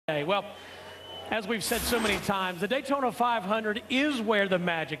Well, as we've said so many times, the Daytona 500 is where the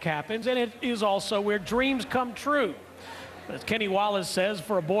magic happens, and it is also where dreams come true. But as Kenny Wallace says,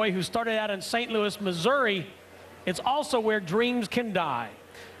 for a boy who started out in St. Louis, Missouri, it's also where dreams can die.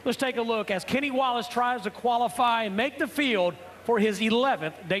 Let's take a look as Kenny Wallace tries to qualify and make the field for his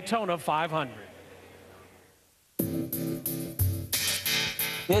 11th Daytona 500.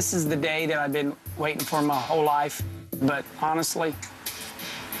 This is the day that I've been waiting for my whole life, but honestly,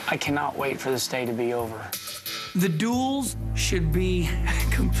 I cannot wait for this day to be over. The duels should be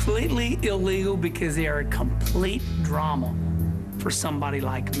completely illegal because they are a complete drama for somebody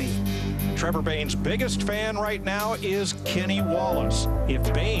like me. Trevor Bayne's biggest fan right now is Kenny Wallace.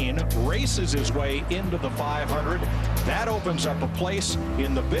 If Bayne races his way into the 500, that opens up a place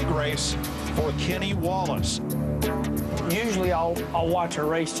in the big race for Kenny Wallace. Usually I'll watch a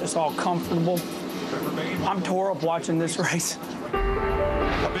race just all comfortable. I'm tore up watching this race.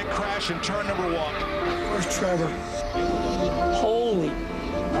 A big crash in turn number 1. Where's Trevor? Holy,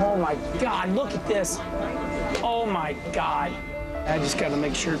 oh my God, look at this. Oh my God. I just got to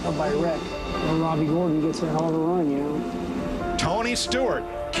make sure nobody wrecked. Well, Robbie Gordon gets a hell of a run, you know. Tony Stewart,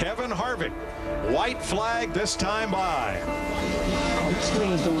 Kevin Harvick, white flag this time by. Oh,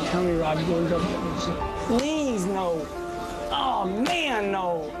 please don't tell me Robbie Gordon's up. Please no. Oh man,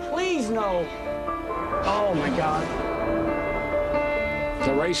 no. Please no. Oh my God.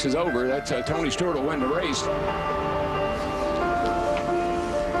 The race is over. That's Tony Stewart will win the race.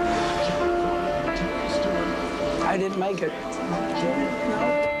 I didn't make it.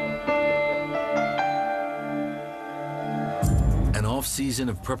 An off-season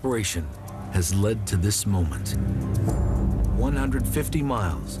of preparation has led to this moment. 150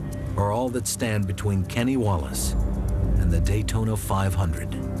 miles are all that stand between Kenny Wallace and the Daytona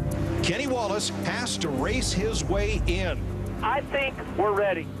 500. Kenny Wallace has to race his way in. I think we're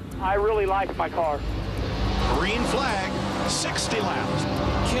ready. I really like my car. Green flag, 60 laps.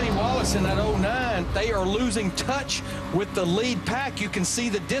 Kenny Wallace in that 09, they are losing touch with the lead pack. You can see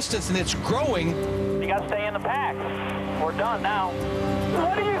the distance, and it's growing. You got to stay in the pack. We're done now.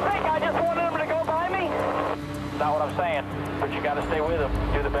 What do you think? I just wanted them to go by me? That's not what I'm saying, but you got to stay with them.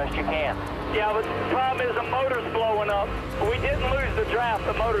 Do the best you can. Yeah, but the problem is the motor's blowing up. We didn't lose the draft.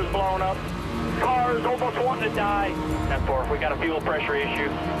 The motor's blowing up. Car's almost wanting to die. And four, we got a fuel pressure issue.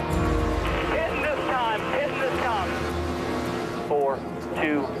 Hitting this time. Hitting this time. 4,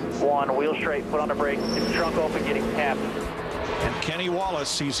 2, 1. Wheel straight. Put on the brakes. Get the trunk open. Get him tapped. And Kenny Wallace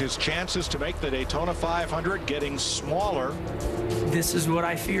sees his chances to make the Daytona 500 getting smaller. This is what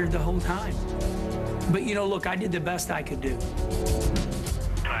I feared the whole time. But, you know, look, I did the best I could do.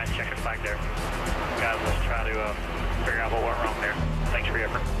 All right, check us back there. Guys, let's try to figure out what went wrong there. Thanks for your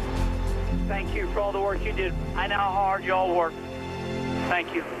effort. Thank you for all the work you did. I know how hard y'all work.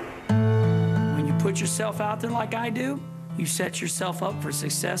 Thank you. When you put yourself out there like I do, you set yourself up for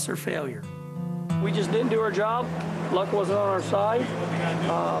success or failure. We just didn't do our job. Luck wasn't on our side.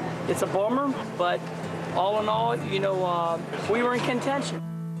 It's a bummer, but all in all, you know, we were in contention.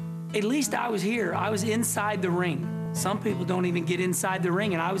 At least I was here. I was inside the ring. Some people don't even get inside the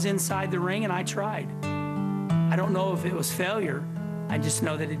ring, and I was inside the ring, and I tried. I don't know if it was failure. I just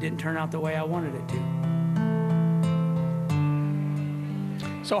know that it didn't turn out the way I wanted it to.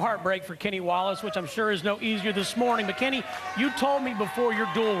 So heartbreak for Kenny Wallace, which I'm sure is no easier this morning. But Kenny, you told me before your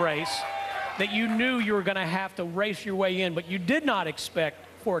dual race that you knew you were going to have to race your way in, but you did not expect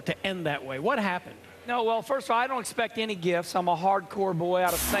for it to end that way. What happened? No, well, first of all, I don't expect any gifts. I'm a hardcore boy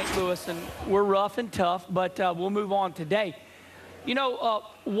out of St. Louis, and we're rough and tough, but we'll move on today. You know,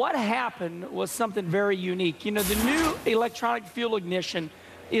 what happened was something very unique. You know, the new electronic fuel ignition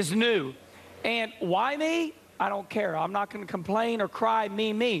is new. And why me? I don't care. I'm not going to complain or cry,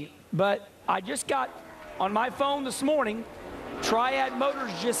 me. But I just got on my phone this morning, Triad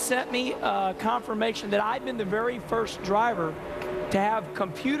Motors just sent me confirmation that I've been the very first driver to have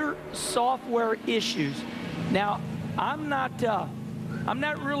computer software issues. Now, I'm not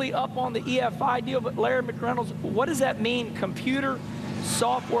really up on the EFI deal, but Larry McReynolds, what does that mean, computer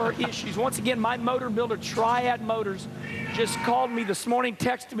software issues? Once again, my motor builder, Triad Motors, just called me this morning,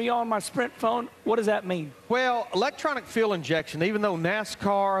 texted me on my Sprint phone. What does that mean? Well, electronic fuel injection, even though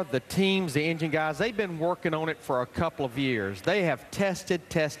NASCAR, the teams, the engine guys, they've been working on it for a couple of years. They have tested.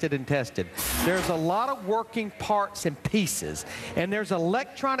 There's a lot of working parts and pieces, and there's an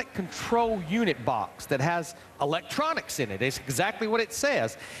electronic control unit box that has electronics in it. It's exactly what it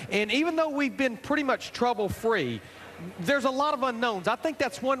says. And even though we've been pretty much trouble-free, there's a lot of unknowns. I think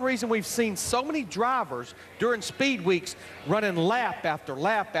that's one reason we've seen so many drivers during speed weeks running lap after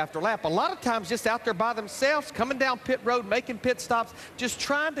lap after lap. A lot of times just out there by themselves, coming down pit road, making pit stops, just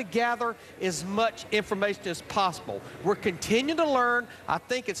trying to gather as much information as possible. We're continuing to learn. I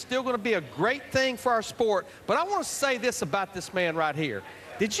think it's still going to be a great thing for our sport. But I want to say this about this man right here.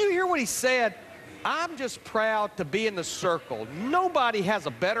 Did you hear what he said? I'm just proud to be in the circle. Nobody has a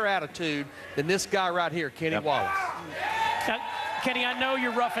better attitude than this guy right here, Kenny Wallace. Now, Kenny, I know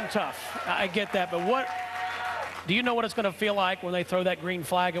you're rough and tough. I get that, but do you know what it's going to feel like when they throw that green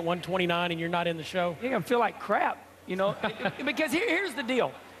flag at 129 and you're not in the show? You're going to feel like crap, you know, because here's the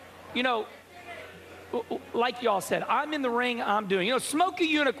deal. You know, like y'all said, I'm in the ring, I'm doing. You know,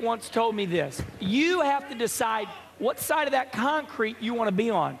 Smokey Yunick once told me this. You have to decide what side of that concrete you want to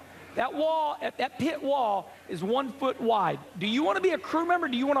be on. That wall, that pit wall is 1 foot wide. Do you want to be a crew member?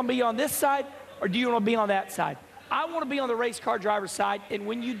 Do you want to be on this side, or do you want to be on that side? I want to be on the race car driver's side, and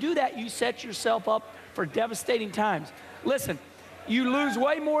when you do that, you set yourself up for devastating times. Listen, you lose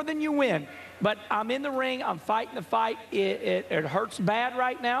way more than you win, but I'm in the ring. I'm fighting the fight. It hurts bad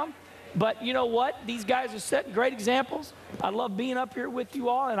right now. But you know what? These guys are setting great examples. I love being up here with you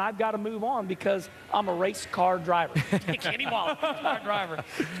all, and I've got to move on because I'm a race car driver. Kenny Wallace, car driver.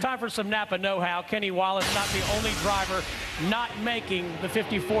 It's time for some Napa know-how. Kenny Wallace, not the only driver not making the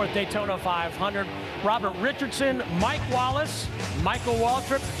 54th Daytona 500. Robert Richardson, Mike Wallace, Michael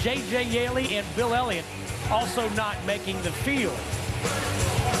Waltrip, J.J. Yaley, and Bill Elliott also not making the field.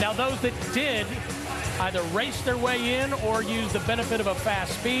 Now, those that did either race their way in or use the benefit of a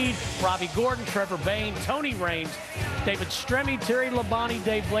fast speed: Robbie Gordon, Trevor Bayne, Tony Raines, David Stremme, Terry Labonte,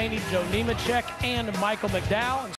 Dave Blaney, Joe Nemechek, and Michael McDowell.